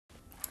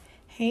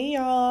Hey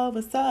y'all,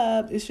 what's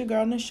up? It's your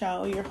girl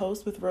Nichelle, your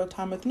host with Real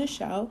Time with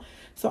Nichelle.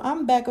 So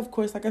I'm back, of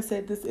course. Like I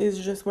said,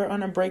 we're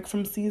on a break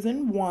from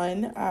season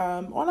 1,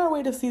 on our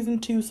way to season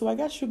 2. So I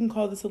guess you can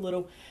call this a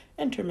little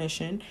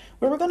intermission,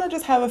 where we're gonna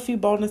just have a few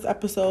bonus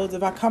episodes.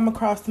 If I come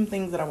across some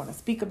things that I want to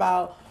speak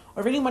about, or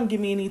if anyone give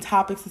me any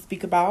topics to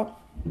speak about,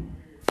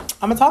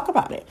 I'm gonna talk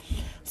about it.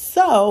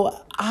 So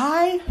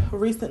I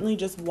recently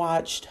just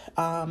watched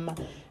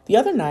the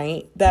other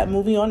night that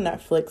movie on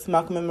Netflix,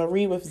 Malcolm and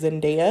Marie with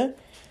Zendaya.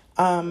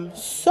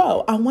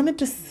 So I wanted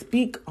to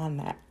speak on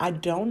that. I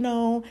don't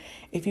know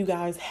if you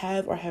guys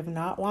have or have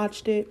not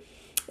watched it.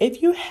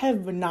 If you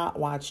have not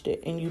watched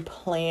it and you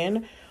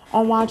plan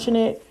on watching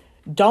it,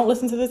 don't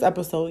listen to this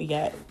episode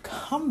yet.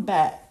 Come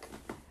back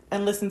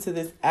and listen to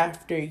this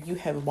after you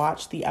have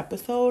watched the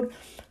episode.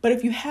 But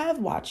if you have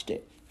watched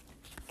it,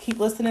 keep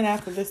listening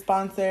after this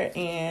sponsor,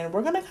 and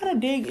we're going to kind of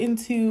dig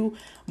into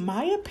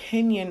my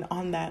opinion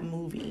on that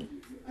movie.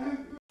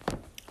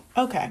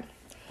 Okay.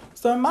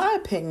 So in my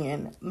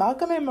opinion,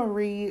 Malcolm and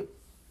Marie,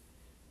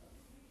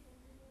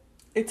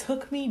 it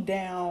took me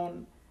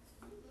down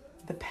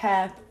the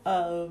path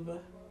of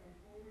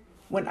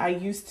when I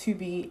used to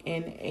be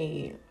in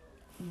a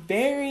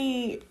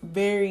very,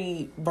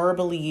 very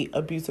verbally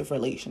abusive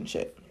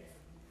relationship.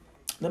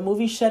 The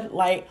movie shed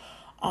light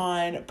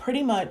on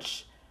pretty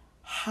much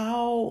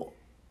how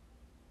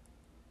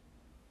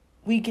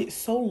we get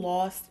so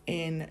lost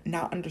in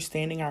not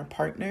understanding our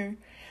partner,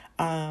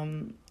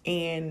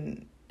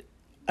 and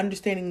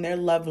understanding their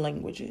love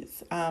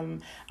languages.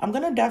 I'm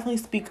going to definitely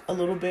speak a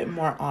little bit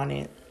more on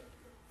it.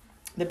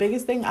 The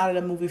biggest thing out of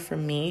the movie for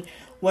me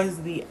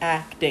was the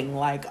acting.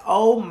 Like,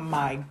 oh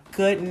my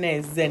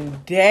goodness,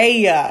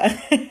 Zendaya.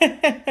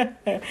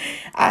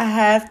 I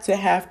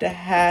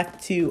have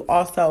to.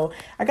 Also,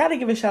 I got to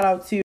give a shout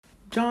out to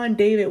John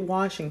David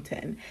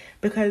Washington,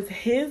 because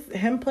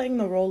him playing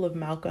the role of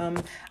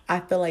Malcolm, I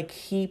feel like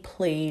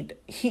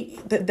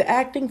the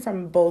acting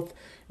from both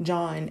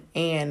John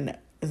and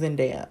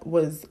Zendaya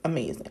was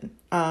amazing.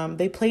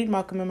 They played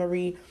Malcolm and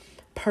Marie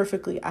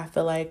perfectly. I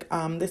feel like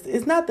this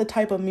is not the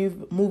type of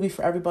movie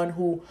for everyone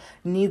who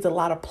needs a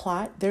lot of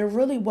plot. There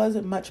really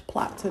wasn't much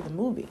plot to the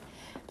movie.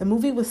 The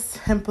movie was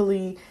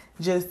simply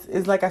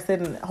is like I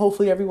said, and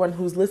hopefully everyone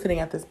who's listening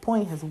at this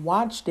point has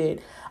watched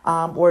it.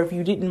 Or if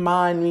you didn't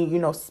mind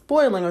me,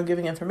 spoiling or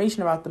giving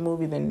information about the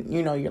movie, then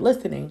you're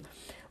listening.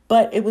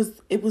 But it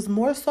was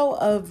more so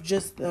of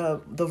just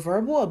the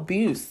verbal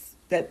abuse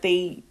that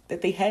they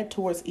had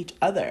towards each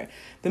other,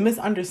 the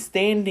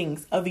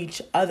misunderstandings of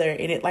each other.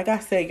 And it, like I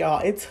said,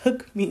 y'all, it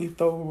took me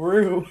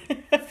through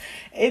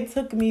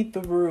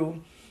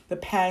the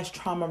past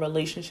trauma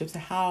relationships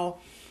and how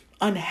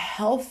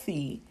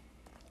unhealthy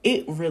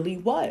it really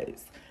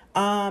was.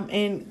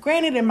 And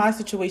granted, in my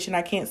situation,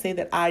 I can't say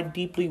that I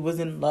deeply was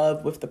in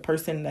love with the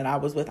person that I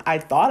was with. I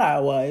thought I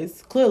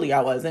was. Clearly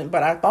I wasn't,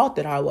 but I thought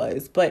that I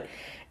was. But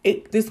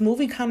this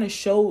movie kind of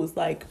shows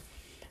like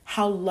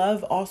how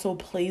love also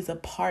plays a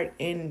part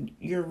in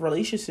your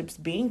relationships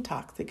being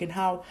toxic, and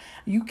how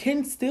you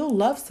can still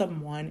love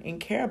someone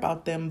and care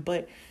about them,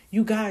 but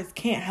you guys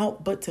can't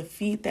help but to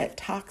feed that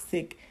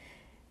toxic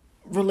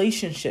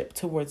relationship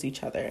towards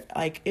each other.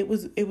 Like, it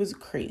was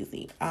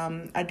crazy.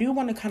 I do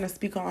want to kind of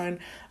speak on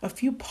a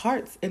few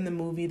parts in the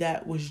movie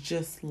that was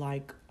just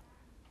like,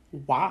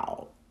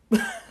 wow.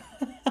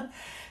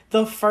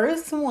 The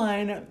first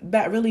one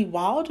that really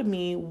wowed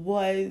me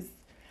was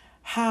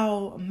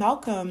how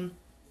Malcolm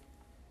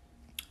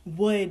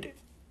would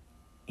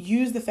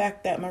use the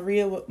fact that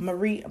Marie was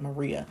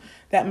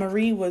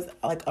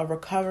like a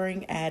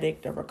recovering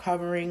addict, a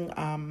recovering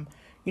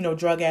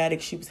drug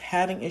addict. She was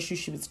having issues.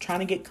 She was trying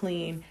to get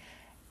clean.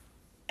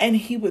 And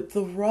he would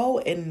throw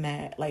in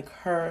that, like,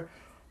 her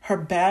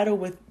battle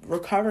with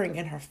recovering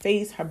in her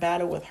face, her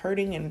battle with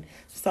hurting and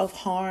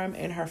self-harm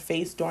in her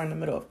face during the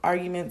middle of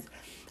arguments,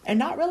 and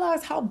not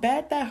realize how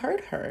bad that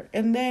hurt her.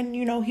 And then,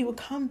 he would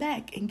come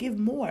back and give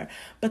more.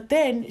 But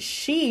then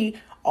she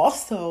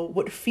also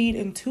would feed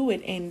into it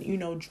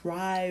and,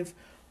 drive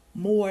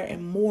more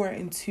and more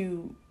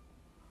into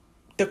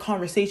their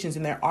conversations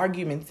and their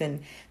arguments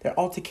and their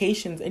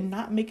altercations, and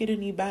not make it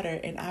any better.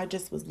 And I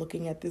just was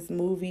looking at this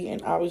movie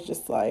and I was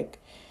just like,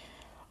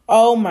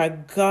 oh my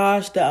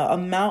gosh, the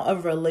amount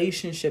of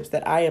relationships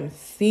that I am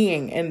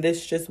seeing in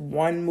this just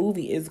one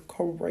movie is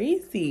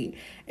crazy.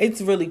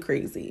 It's really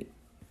crazy.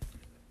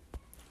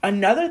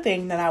 Another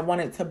thing that I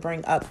wanted to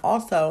bring up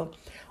also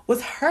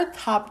was her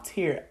top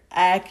tier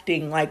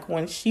acting. Like,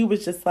 when she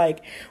was just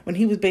like, when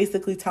he was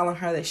basically telling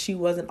her that she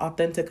wasn't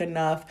authentic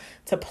enough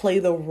to play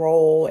the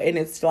role. And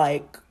it's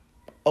like,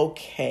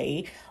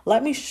 okay,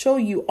 let me show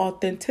you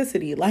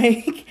authenticity.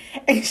 Like,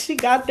 and she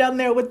got down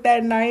there with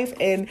that knife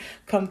and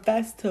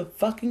confessed to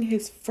fucking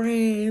his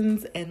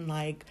friends, and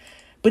like,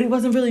 but it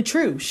wasn't really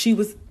true. She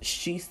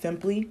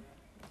simply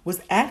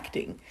was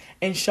acting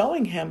and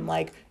showing him,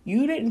 like,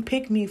 you didn't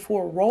pick me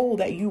for a role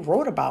that you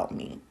wrote about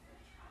me.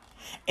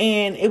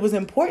 And it was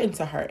important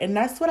to her. And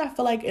that's what I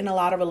feel like in a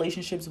lot of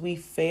relationships we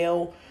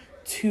fail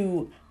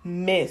to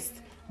miss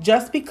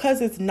Just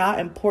because it's not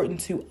important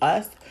to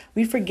us,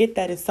 we forget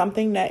that it's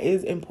something that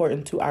is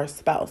important to our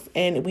spouse.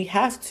 And we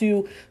have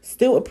to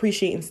still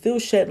appreciate and still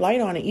shed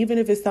light on it, even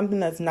if it's something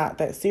that's not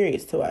that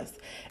serious to us.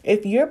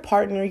 If your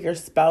partner, your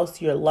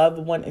spouse, your loved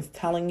one is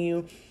telling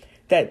you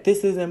that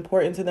this is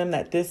important to them,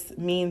 that this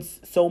means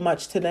so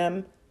much to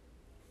them,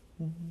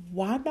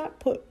 why not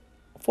put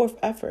forth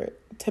effort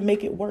to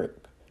make it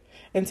work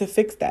and to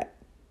fix that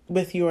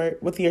with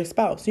your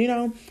spouse, you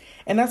know?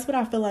 And that's what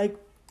I feel like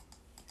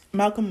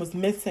Malcolm was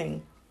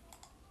missing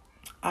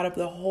out of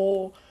the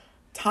whole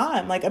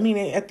time. Like, I mean,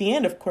 at the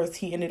end, of course,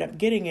 he ended up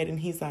getting it, and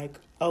he's like,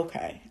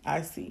 okay,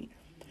 I see.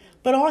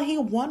 But all he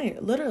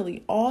wanted,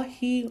 literally, all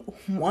he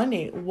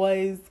wanted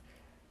was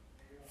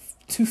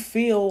to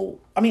feel,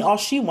 all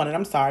she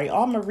wanted,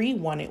 all Marie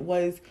wanted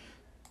was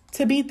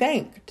to be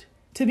thanked.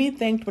 To be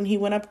thanked when he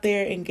went up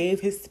there and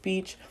gave his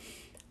speech.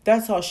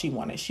 That's all she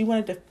wanted. She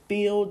wanted to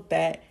feel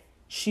that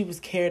she was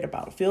cared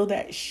about, feel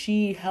that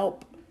she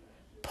helped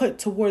put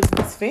towards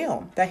this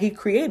film that he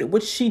created,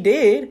 which she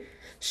did.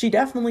 She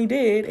definitely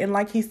did. And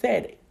like he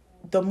said,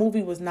 the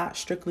movie was not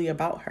strictly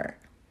about her.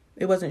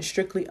 It wasn't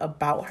strictly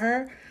about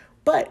her,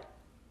 but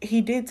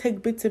he did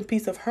take bits and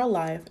pieces of her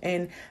life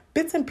and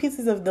bits and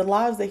pieces of the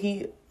lives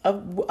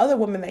of other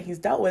women that he's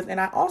dealt with.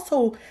 And I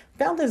also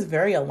found this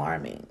very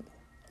alarming.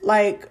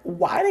 Like,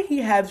 why did he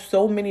have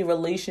so many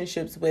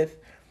relationships with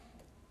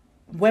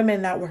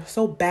women that were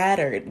so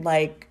battered,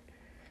 like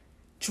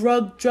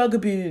drug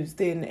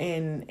abused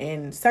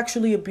and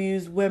sexually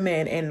abused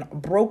women and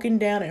broken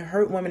down and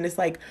hurt women? It's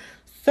like,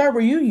 sir,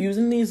 were you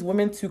using these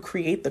women to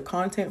create the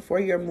content for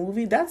your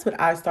movie? That's what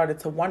I started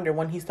to wonder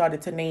when he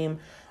started to name,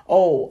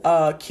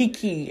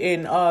 Kiki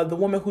and the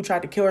woman who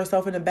tried to kill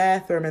herself in the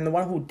bathroom and the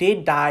one who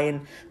did die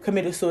and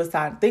committed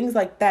suicide, things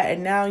like that.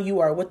 And now you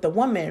are with the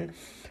woman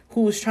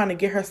who was trying to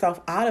get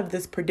herself out of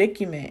this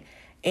predicament,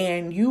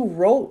 and you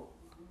wrote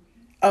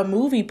a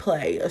movie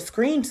play, a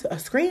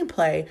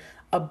screenplay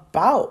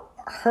about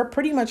her,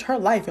 pretty much her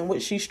life and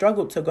what she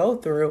struggled to go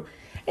through,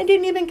 and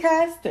didn't even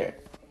cast her.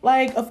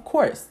 Like, of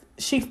course,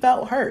 she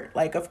felt hurt.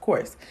 Like, of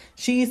course.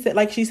 She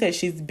said,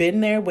 she's been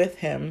there with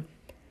him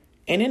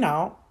in and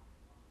out.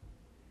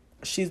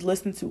 She's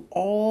listened to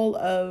all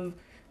of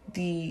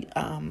the,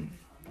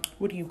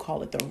 what do you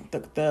call it?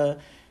 The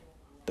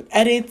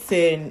edits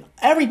and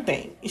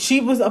everything.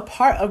 She was a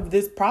part of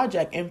this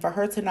project, and for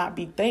her to not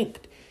be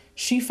thanked,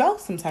 she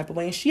felt some type of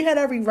way, and she had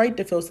every right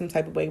to feel some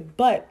type of way.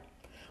 But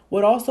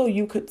what also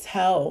you could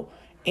tell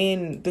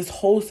in this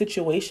whole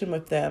situation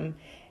with them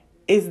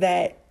is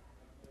that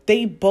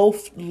they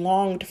both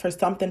longed for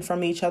something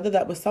from each other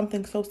that was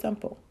something so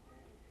simple.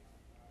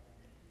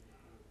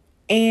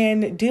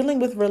 And dealing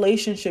with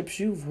relationships,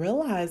 you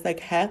realize, like,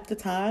 half the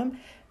time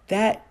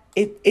that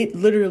it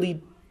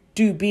literally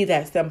do be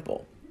that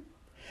simple.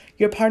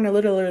 Your partner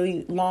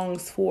literally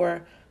longs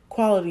for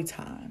quality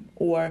time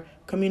or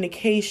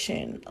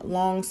communication,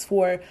 longs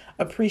for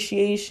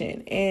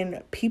appreciation,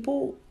 and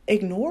people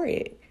ignore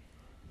it.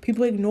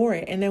 People ignore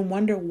it and then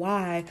wonder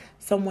why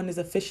someone is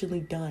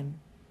officially done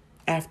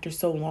after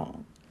so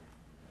long.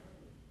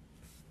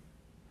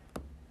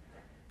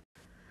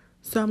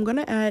 So I'm going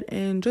to add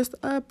in just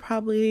a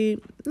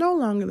probably no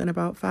longer than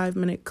about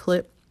 5-minute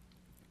clip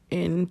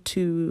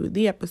into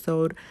the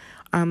episode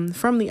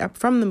from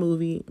the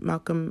movie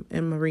Malcolm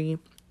and Marie.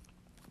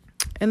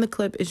 And the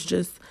clip is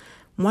just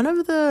one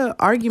of the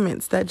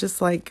arguments that just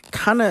like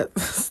kind of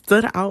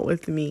stood out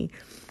with me.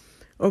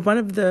 Or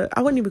I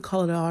wouldn't even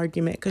call it an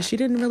argument because she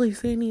didn't really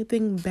say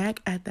anything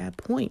back at that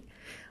point.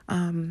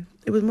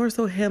 It was more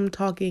so him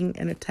talking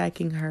and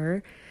attacking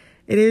her.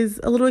 It is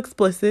a little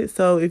explicit,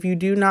 so if you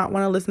do not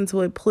want to listen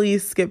to it,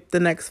 please skip the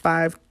next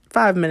five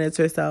minutes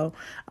or so.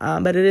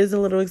 But it is a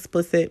little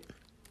explicit.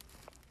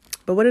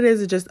 But what it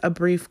is just a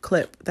brief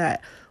clip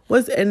that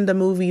was in the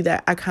movie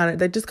that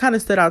just kind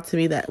of stood out to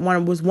me. That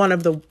was one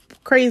of the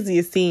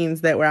craziest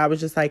scenes where I was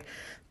just like,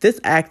 this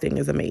acting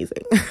is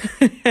amazing.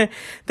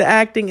 The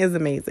acting is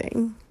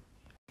amazing.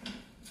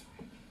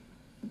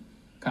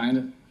 Kind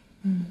of.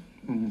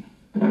 Mm.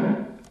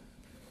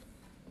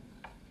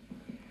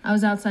 I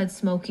was outside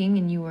smoking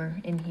and you were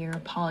in here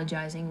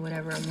apologizing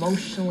whatever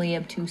emotionally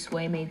obtuse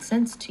way made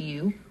sense to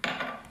you.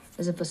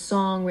 As if a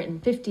song written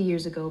 50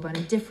 years ago about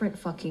a different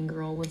fucking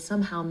girl would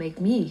somehow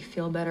make me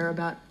feel better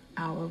about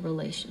our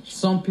relationship.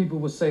 Some people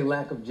would say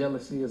lack of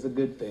jealousy is a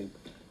good thing.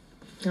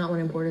 Not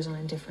when it borders on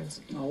indifference.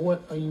 Now,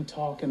 what are you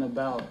talking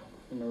about,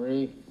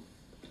 Marie?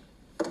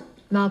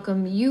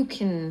 Malcolm, you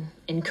can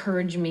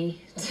encourage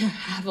me to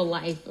have a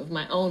life of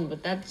my own,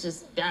 but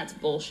that's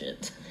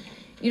bullshit.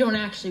 You don't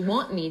actually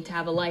want me to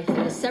have a life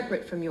that is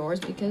separate from yours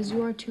because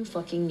you are too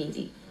fucking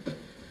needy.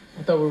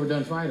 I thought we were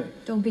done fighting.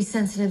 Don't be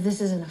sensitive. This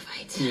isn't a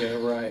fight. Yeah,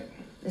 right.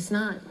 It's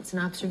not. It's an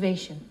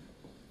observation.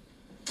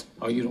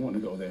 Oh, you don't want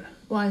to go there.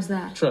 Why is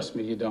that? Trust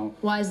me, you don't.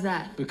 Why is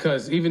that?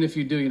 Because even if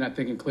you do, you're not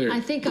thinking clearly.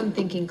 I think I'm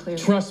thinking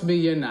clearly. Trust me,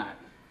 you're not.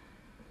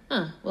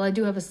 Well, I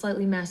do have a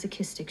slightly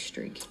masochistic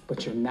streak.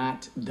 But you're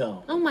not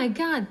dumb. Oh my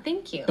God,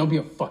 thank you. Don't be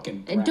a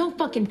fucking brat. And don't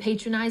fucking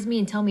patronize me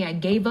and tell me I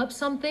gave up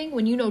something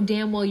when you know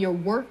damn well your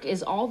work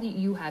is all that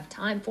you have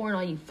time for and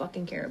all you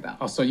fucking care about.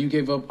 Oh, so you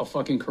gave up a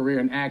fucking career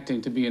in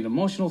acting to be an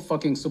emotional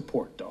fucking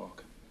support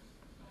dog.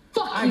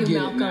 Fuck I you, get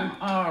Malcolm. it now.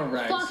 All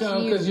right. Fuck so,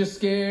 you. because you're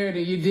scared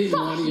and you didn't Fuck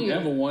want it, you you.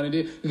 never wanted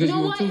it, because You know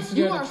you were what? too You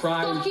scared are to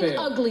try and fucking fail.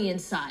 ugly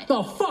inside.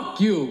 The fuck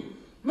you.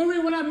 Marie,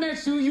 when I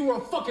met you, you were a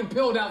fucking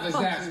pilled out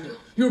disaster. you.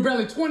 You were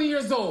barely 20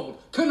 years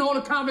old. Couldn't hold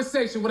a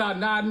conversation without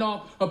nodding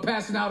off or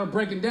passing out or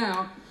breaking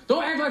down.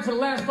 Don't act like for the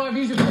last 5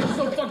 years you've been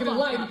so fucking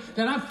enlightened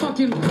that I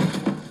fucking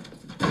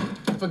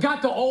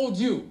forgot the old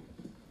you.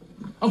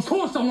 Of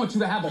course I want you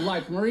to have a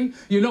life, Marie.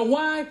 You know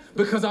why?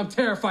 Because I'm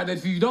terrified that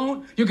if you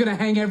don't, you're gonna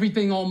hang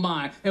everything on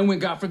mine. And when,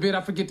 God forbid,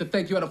 I forget to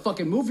thank you at a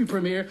fucking movie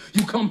premiere,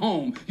 you come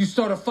home, you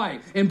start a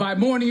fight, and by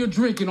morning you're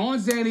drinking on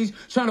Xannies,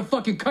 trying to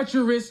fucking cut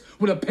your wrist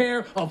with a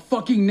pair of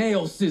fucking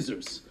nail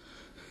scissors.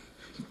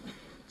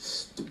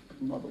 Stupid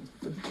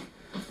motherfucker.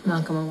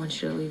 Malcolm, I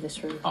want you to leave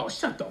this room. Oh,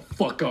 shut the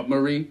fuck up,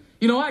 Marie.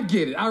 You know, I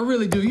get it. I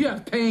really do. You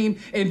have pain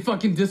and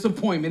fucking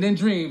disappointment and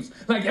dreams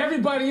like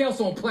everybody else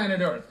on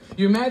planet Earth.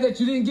 You're mad that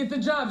you didn't get the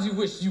jobs you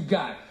wish you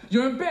got.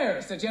 You're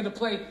embarrassed that you had to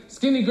play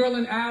skinny girl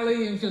in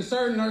alley and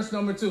concerned nurse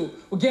number 2.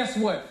 Well, guess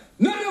what?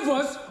 None of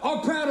us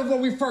are proud of where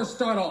we first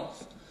start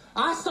off.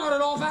 I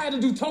started off, I had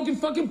to do token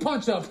fucking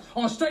punch-ups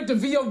on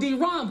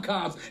straight-to-VOD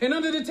rom-coms and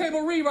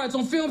under-the-table rewrites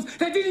on films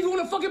that didn't even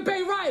want to fucking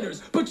pay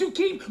writers. But you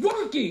keep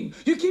working.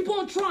 You keep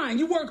on trying.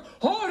 You work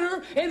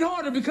harder and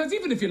harder because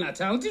even if you're not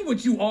talented,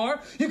 which you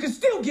are, you can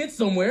still get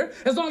somewhere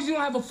as long as you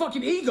don't have a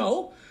fucking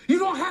ego. You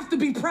don't have to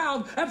be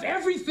proud of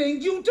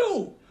everything you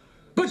do.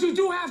 But you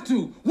do have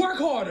to work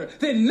harder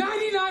than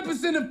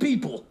 99% of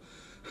people.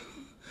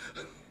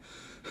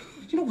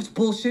 You know what's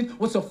bullshit?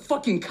 What's a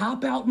fucking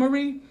cop-out,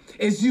 Marie?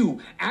 Is you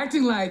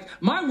acting like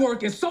my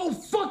work is so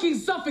fucking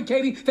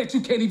suffocating that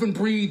you can't even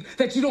breathe,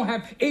 that you don't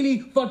have any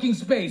fucking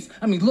space.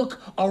 I mean,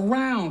 look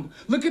around.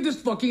 Look at this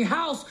fucking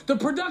house the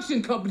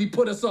production company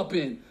put us up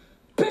in.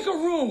 Pick a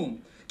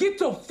room. Get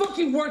to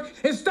fucking work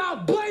and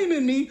stop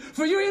blaming me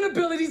for your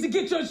inabilities to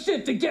get your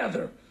shit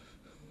together.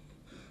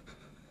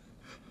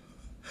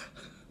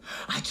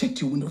 I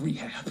checked you into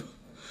rehab.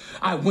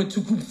 I went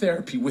to group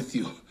therapy with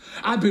you.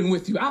 I've been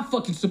with you. I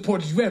fucking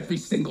supported you every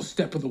single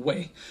step of the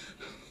way.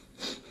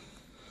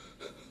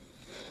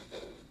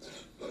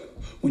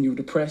 When you were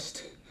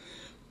depressed,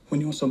 when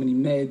you were on so many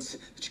meds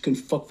that you couldn't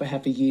fuck for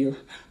half a year,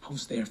 I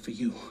was there for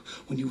you.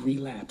 When you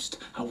relapsed,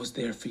 I was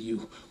there for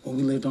you. When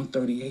we lived on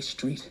 38th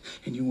Street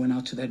and you went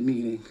out to that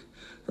meeting,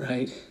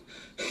 right?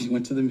 You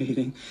went to the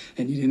meeting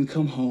and you didn't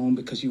come home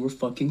because you were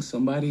fucking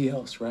somebody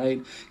else,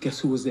 right? Guess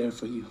who was there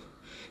for you?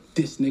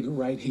 This nigga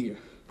right here.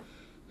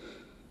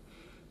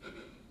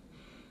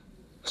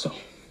 So,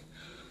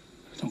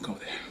 don't go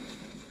there.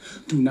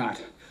 Do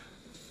not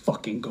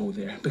fucking go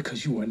there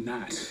because you are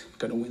not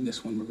gonna win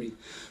this one, Marie.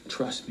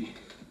 Trust me.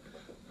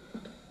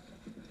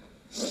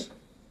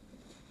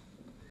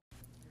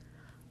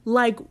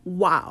 Like,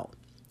 wow.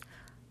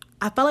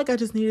 I felt like I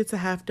just needed to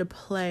have to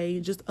play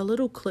just a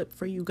little clip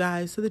for you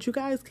guys so that you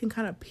guys can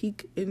kind of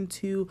peek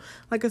into,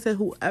 like I said,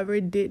 whoever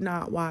did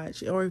not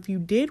watch, or if you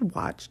did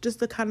watch, just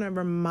to kind of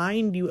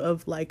remind you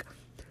of like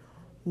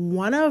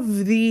one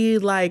of the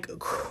like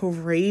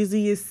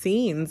craziest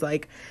scenes.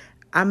 Like,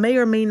 I may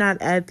or may not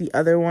add the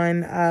other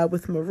one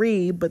with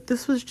Marie, but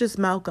this was just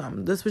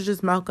Malcolm. This was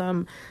just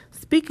Malcolm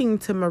speaking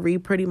to Marie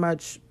pretty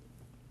much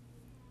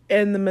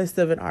in the midst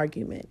of an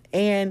argument.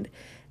 And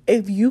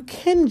if you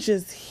can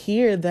just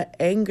hear the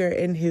anger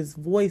in his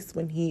voice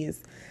when he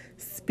is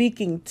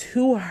speaking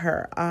to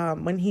her,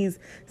 when he's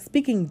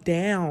speaking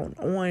down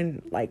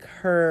on like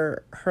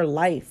her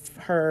life,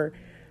 her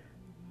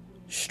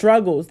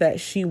struggles that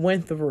she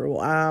went through,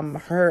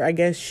 I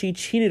guess she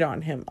cheated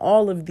on him,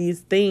 all of these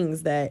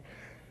things that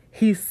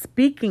he's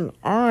speaking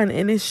on.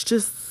 And it's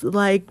just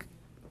like,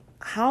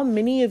 how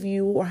many of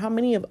you or how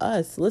many of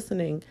us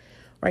listening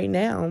right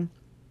now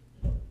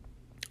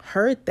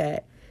heard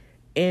that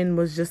and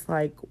was just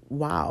like,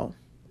 wow,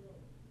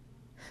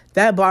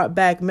 that brought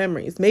back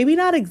memories. Maybe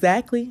not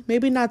exactly,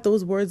 maybe not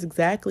those words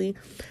exactly,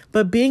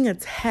 but being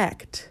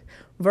attacked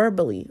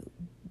verbally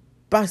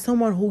by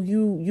someone who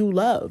you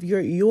love,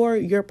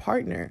 your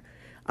partner.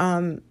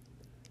 I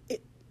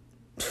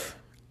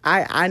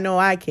know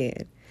I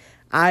can.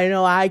 I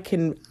know I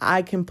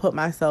can put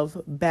myself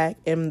back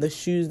in the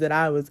shoes that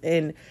I was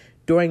in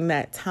during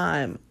that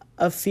time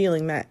of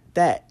feeling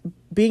that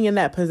being in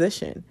that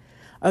position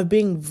of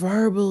being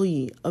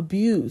verbally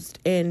abused.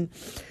 And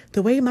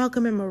the way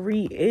Malcolm and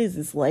Marie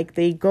is like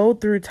they go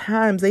through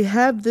times, they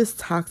have this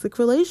toxic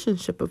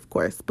relationship, of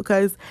course,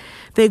 because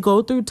they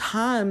go through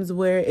times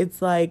where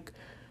it's like,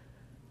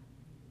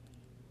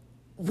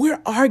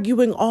 we're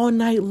arguing all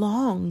night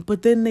long,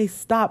 but then they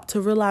stop to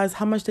realize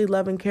how much they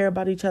love and care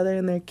about each other,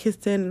 and they're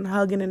kissing and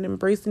hugging and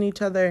embracing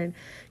each other and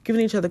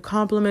giving each other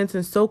compliments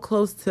and so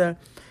close to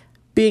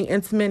being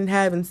intimate and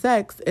having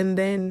sex. And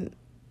then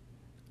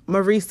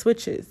Marie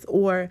switches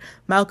or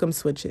Malcolm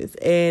switches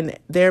and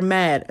they're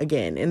mad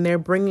again and they're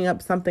bringing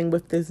up something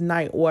with this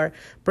night or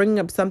bringing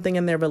up something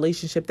in their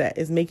relationship that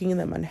is making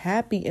them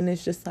unhappy. And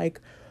it's just like,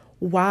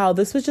 wow,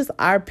 this was just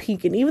our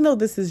peek. And even though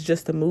this is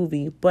just a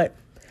movie, but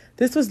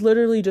this was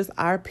literally just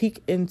our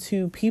peek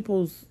into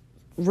people's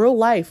real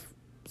life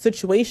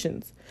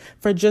situations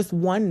for just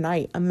one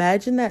night.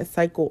 Imagine that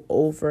cycle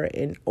over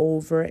and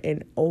over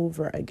and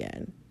over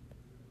again.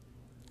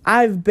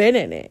 I've been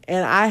in it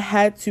and I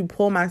had to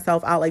pull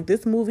myself out. Like,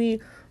 this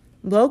movie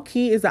low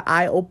key is an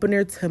eye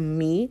opener to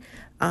me.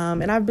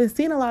 And I've been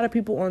seeing a lot of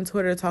people on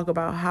Twitter talk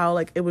about how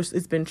like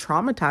it's been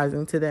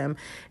traumatizing to them.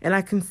 And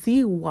I can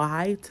see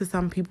why to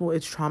some people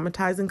it's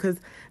traumatizing, because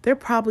they're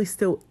probably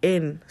still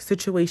in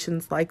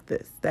situations like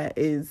this that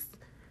is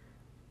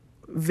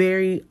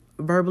very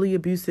verbally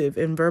abusive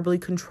and verbally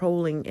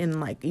controlling and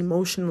like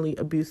emotionally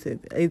abusive.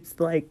 It's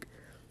like,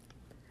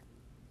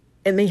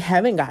 and they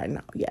haven't gotten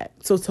out yet.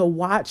 So to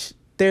watch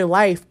their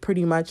life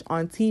pretty much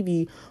on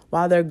TV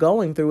while they're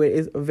going through it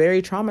is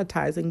very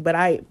traumatizing.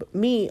 But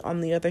me,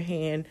 on the other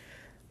hand,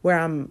 where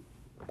I'm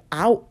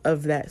out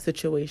of that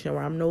situation,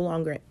 where I'm no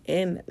longer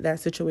in that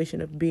situation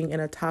of being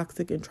in a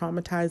toxic and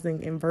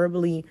traumatizing and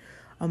verbally,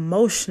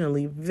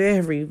 emotionally,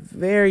 very,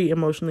 very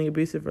emotionally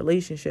abusive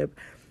relationship,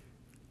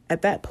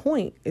 at that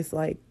point, it's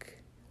like,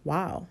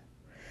 wow,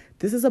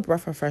 this is a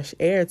breath of fresh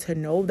air to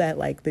know that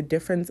like the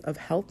difference of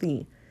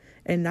healthy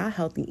and not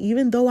healthy,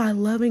 even though I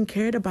love and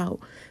cared about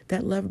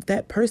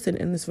that person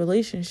in this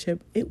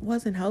relationship, it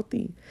wasn't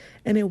healthy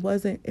and it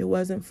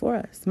wasn't for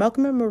us.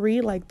 Malcolm and Marie,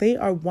 like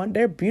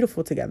they're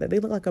beautiful together. They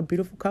look like a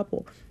beautiful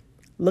couple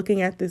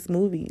looking at this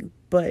movie,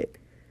 but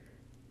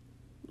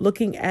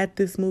looking at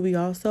this movie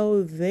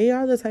also, they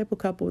are the type of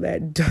couple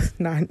that does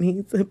not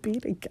need to be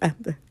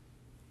together.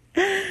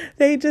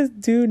 They just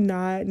do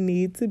not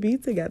need to be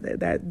together.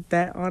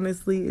 That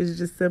honestly is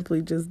just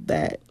simply just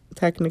that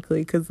technically,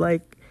 because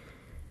like,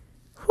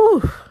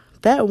 whew,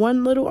 that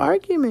one little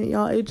argument,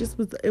 y'all,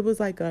 it was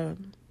like a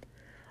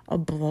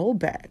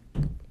blowback.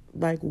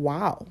 Like,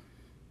 wow.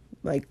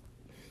 Like,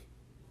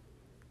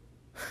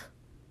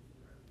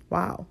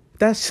 wow.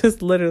 That's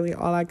just literally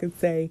all I could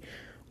say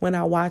when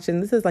I watch.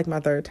 And this is like my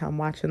third time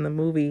watching the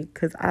movie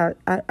because I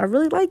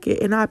really like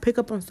it. And I pick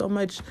up on so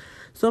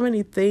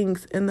many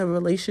things in the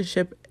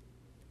relationship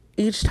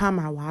each time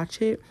I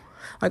watch it.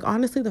 Like,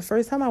 honestly, the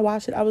first time I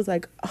watched it, I was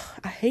like, oh,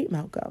 I hate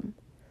Malcolm.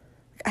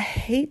 I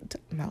hate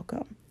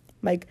Malcolm.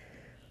 Like,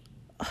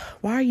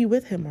 why are you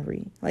with him,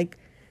 Marie? Like,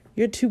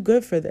 you're too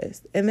good for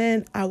this. And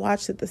then I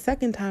watched it the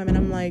second time and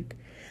I'm like,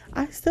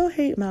 I still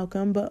hate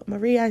Malcolm, but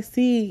Marie, I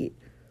see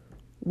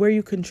where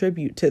you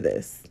contribute to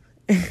this.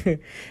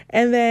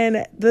 And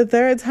then the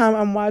third time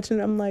I'm watching,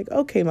 I'm like,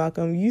 okay,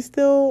 Malcolm, you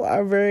still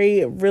are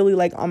really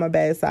like on my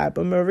bad side.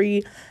 But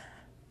Marie,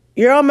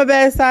 you're on my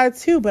bad side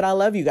too, but I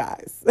love you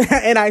guys.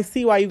 And I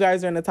see why you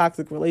guys are in a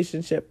toxic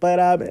relationship. But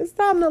it's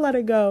time to let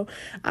it go.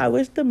 I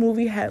wish the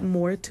movie had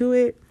more to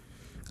it.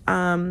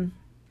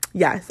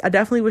 Yes, I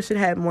definitely wish it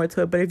had more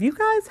to it. But if you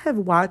guys have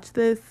watched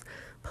this,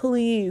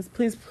 please,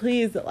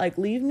 like,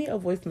 leave me a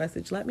voice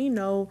message. Let me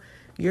know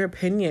your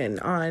opinion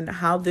on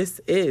how this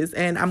is.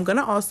 And I'm going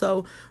to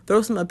also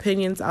throw some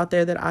opinions out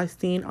there that I've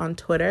seen on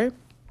Twitter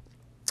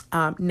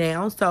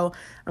now. So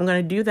I'm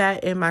going to do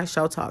that in my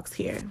show talks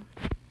here.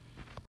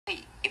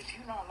 If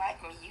you don't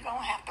like me, you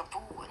don't have to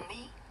fool with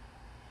me.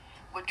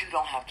 But you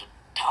don't have to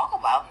talk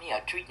about me or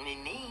treat me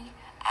mean.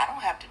 I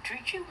don't have to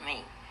treat you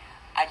mean.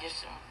 I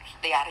just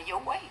stay out of your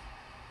way.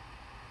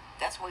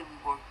 That's the way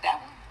we work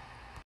that one.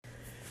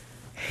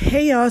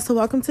 Hey y'all, so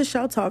welcome to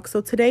Show Talks. So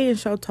today in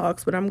Show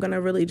Talks, what I'm going to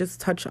really just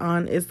touch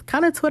on is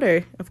kind of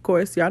Twitter, of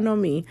course. Y'all know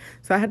me.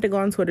 So I had to go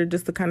on Twitter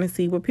just to kind of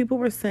see what people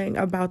were saying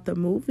about the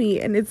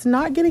movie. And it's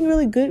not getting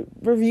really good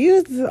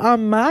reviews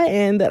on my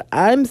end that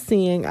I'm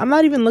seeing. I'm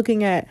not even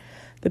looking at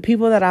the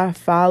people that I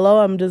follow.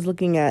 I'm just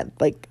looking at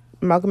like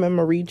Malcolm and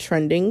Marie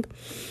trending.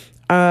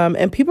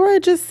 And people are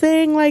just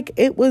saying like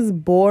it was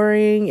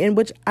boring, and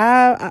which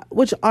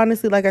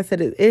honestly, like I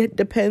said, it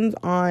depends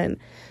on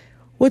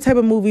what type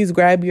of movies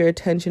grab your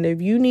attention. If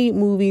you need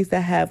movies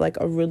that have like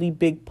a really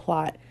big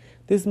plot,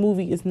 this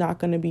movie is not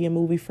going to be a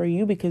movie for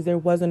you because there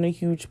wasn't a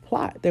huge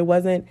plot. There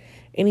wasn't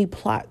any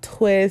plot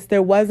twist.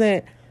 There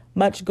wasn't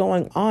much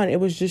going on. It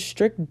was just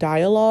strict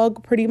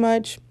dialogue pretty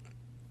much,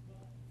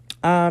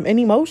 and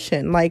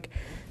emotion. Like,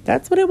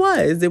 that's what it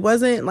was. It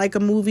wasn't like a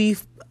movie.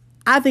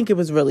 I think it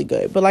was really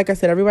good. But like I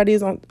said, everybody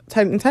is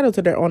entitled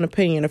to their own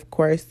opinion, of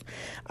course.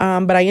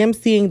 But I am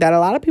seeing that a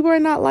lot of people are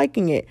not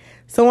liking it.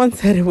 Someone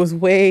said it was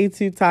way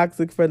too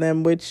toxic for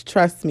them, which,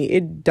 trust me,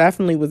 it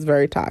definitely was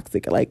very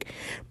toxic. Like,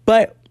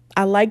 but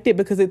I liked it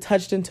because it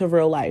touched into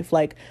real life.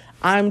 Like,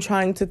 I'm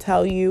trying to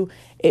tell you,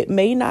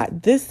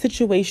 this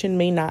situation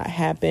may not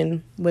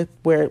happen with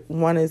where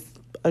one is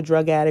a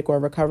drug addict or a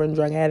recovering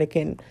drug addict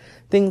and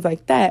things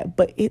like that.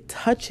 But it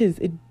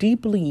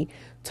deeply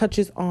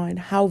touches on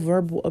how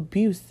verbal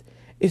abuse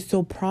is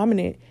so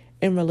prominent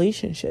in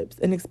relationships,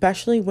 and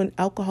especially when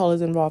alcohol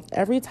is involved.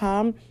 Every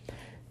time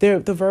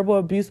the verbal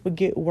abuse would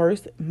get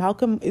worse.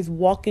 Malcolm is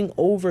walking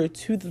over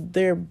to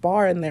their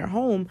bar in their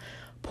home,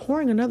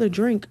 pouring another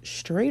drink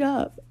straight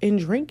up and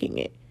drinking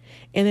it.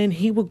 And then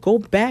he would go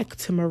back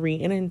to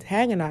Marie and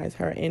antagonize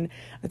her and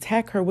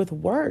attack her with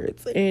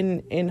words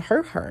and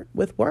hurt her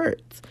with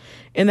words.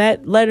 And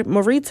that led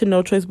Marie to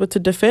no choice but to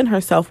defend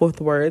herself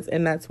with words.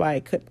 And that's why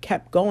it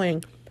kept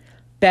going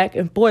back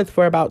and forth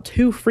for about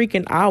 2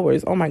 freaking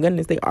hours. Oh my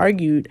goodness, they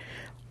argued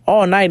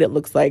all night, it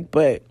looks like.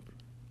 But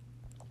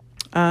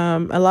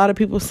a lot of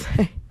people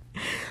say,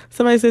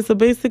 somebody said, so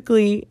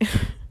basically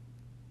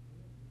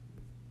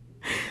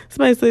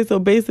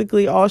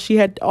all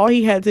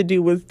he had to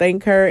do was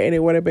thank her and it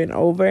would have been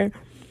over.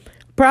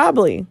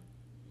 Probably.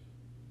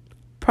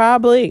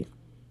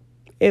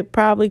 It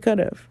probably could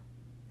have.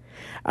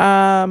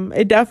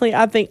 It definitely,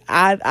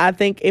 I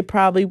think it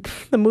probably,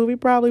 the movie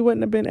probably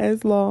wouldn't have been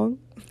as long.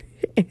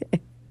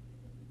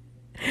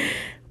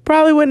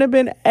 Probably wouldn't have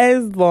been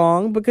as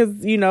long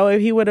because, you know,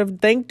 if he would have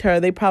thanked her,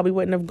 they probably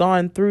wouldn't have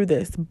gone through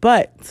this.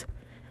 But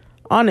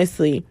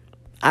honestly,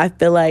 I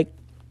feel like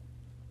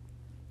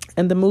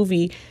in the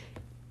movie,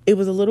 it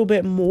was a little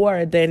bit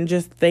more than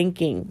just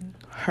thanking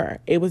her.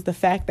 It was the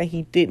fact that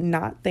he did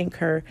not thank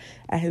her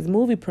at his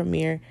movie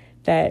premiere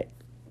that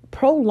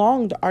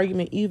prolonged the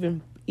argument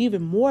even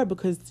more,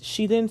 because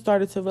she then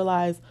started to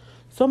realize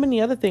so many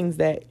other things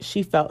that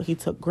she felt he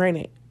took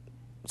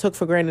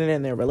for granted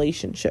in their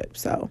relationship.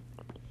 So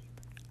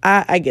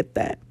I get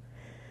that.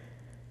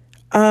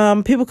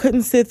 People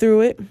couldn't sit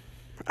through it.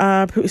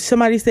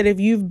 Somebody said if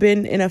you've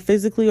been in a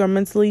physically or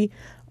mentally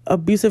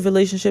abusive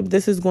relationship,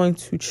 this is going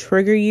to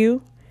trigger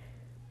you.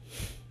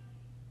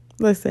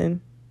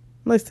 Listen.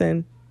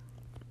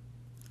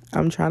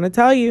 I'm trying to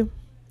tell you.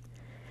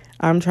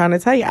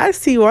 I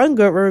see one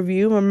good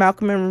review when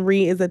Malcolm and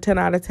Marie is a 10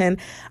 out of 10.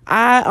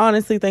 I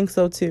honestly think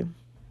so too.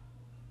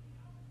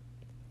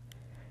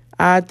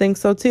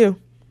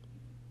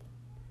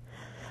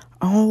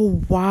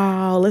 Oh,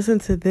 wow. Listen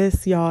to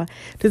this, y'all.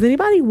 Does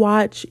anybody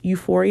watch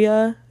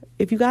Euphoria?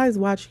 If you guys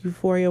watch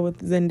Euphoria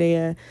with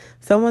Zendaya,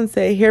 someone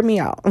say, hear me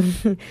out.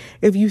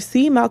 If you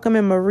see Malcolm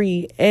and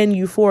Marie in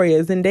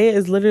Euphoria, Zendaya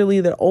is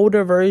literally the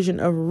older version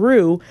of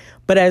Rue,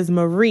 but as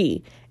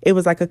Marie, it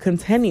was like a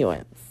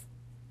continuance.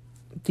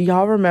 Do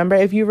y'all remember?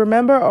 If you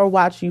remember or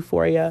watch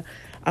Euphoria,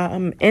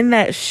 in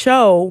that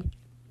show,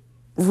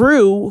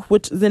 Rue,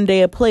 which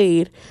Zendaya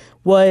played,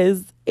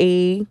 was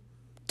a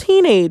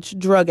teenage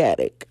drug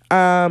addict,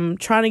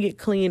 trying to get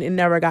clean and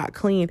never got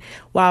clean.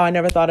 Wow, I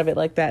never thought of it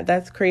like that.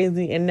 That's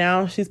crazy. And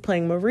now she's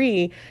playing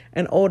Marie,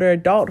 an older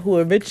adult who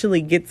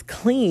eventually gets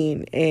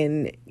clean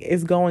and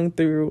is going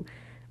through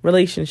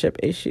relationship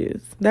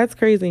issues. That's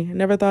crazy. I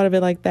never thought of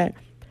it like that.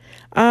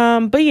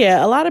 But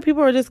yeah, a lot of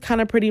people are just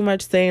kind of pretty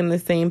much saying the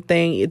same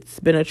thing. It's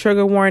been a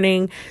trigger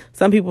warning.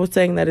 Some people are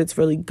saying that it's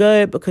really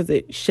good because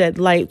it shed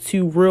light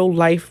to real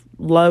life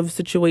love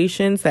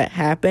situations that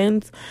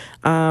happens.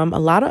 A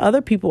lot of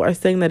other people are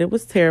saying that it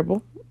was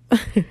terrible.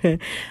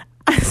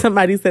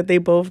 Somebody said they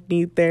both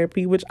need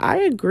therapy, which I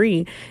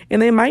agree. And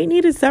they might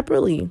need it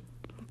separately.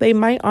 They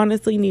might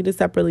honestly need it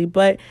separately.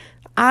 But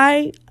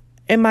I,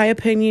 in my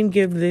opinion,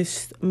 give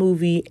this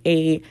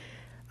movie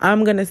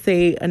I'm going to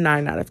say a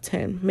 9 out of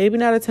 10. Maybe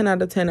not a 10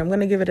 out of 10. I'm going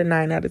to give it a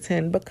 9 out of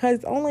 10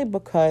 because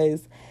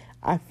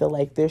I feel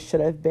like there should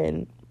have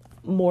been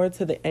more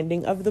to the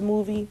ending of the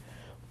movie.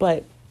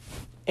 But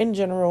in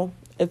general,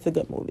 it's a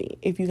good movie.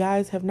 If you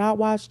guys have not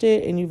watched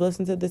it and you've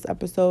listened to this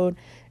episode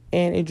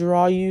and it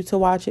draw you to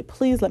watch it,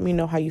 please let me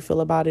know how you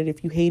feel about it.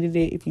 If you hated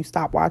it, if you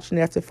stopped watching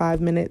it after 5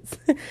 minutes,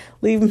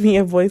 leave me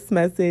a voice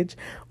message,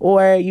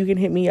 or you can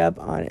hit me up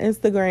on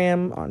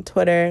Instagram, on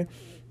Twitter,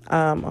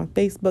 on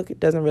Facebook. It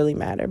doesn't really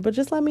matter, but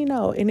just let me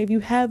know. And if you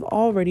have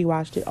already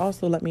watched it,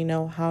 also let me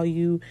know how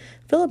you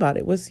feel about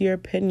it. What's your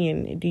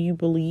opinion? Do you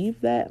believe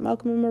that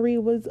Malcolm and Marie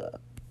was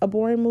a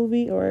boring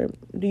movie, or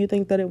do you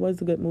think that it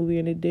was a good movie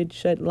and it did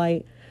shed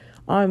light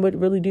on what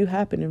really do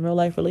happen in real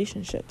life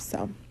relationships?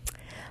 So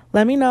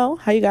let me know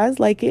how you guys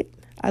like it.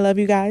 I love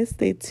you guys.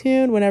 Stay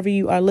tuned whenever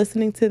you are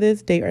listening to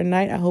this, day or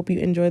night. I hope you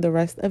enjoy the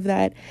rest of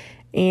that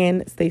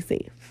and stay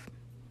safe.